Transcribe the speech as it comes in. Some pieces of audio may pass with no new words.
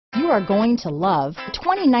are going to love the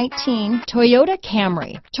 2019 Toyota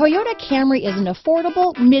Camry. Toyota Camry is an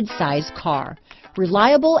affordable mid-size car.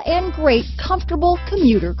 Reliable and great comfortable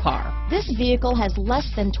commuter car. This vehicle has less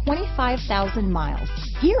than 25,000 miles.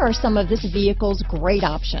 Here are some of this vehicle's great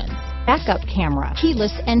options: backup camera,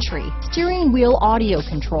 keyless entry, steering wheel audio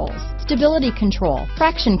controls, stability control,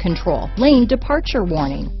 traction control, lane departure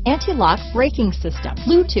warning, anti-lock braking system,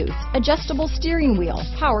 Bluetooth, adjustable steering wheel,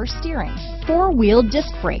 power steering, four-wheel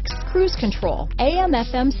disc brakes, cruise control,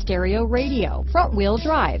 AM/FM stereo radio, front-wheel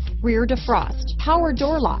drive, rear defrost, power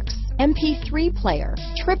door locks, MP3 player,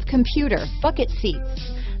 trip computer, bucket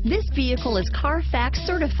seats. This vehicle is Carfax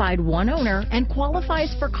certified one owner and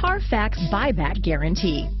qualifies for Carfax buyback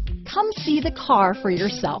guarantee. Come see the car for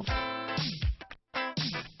yourself.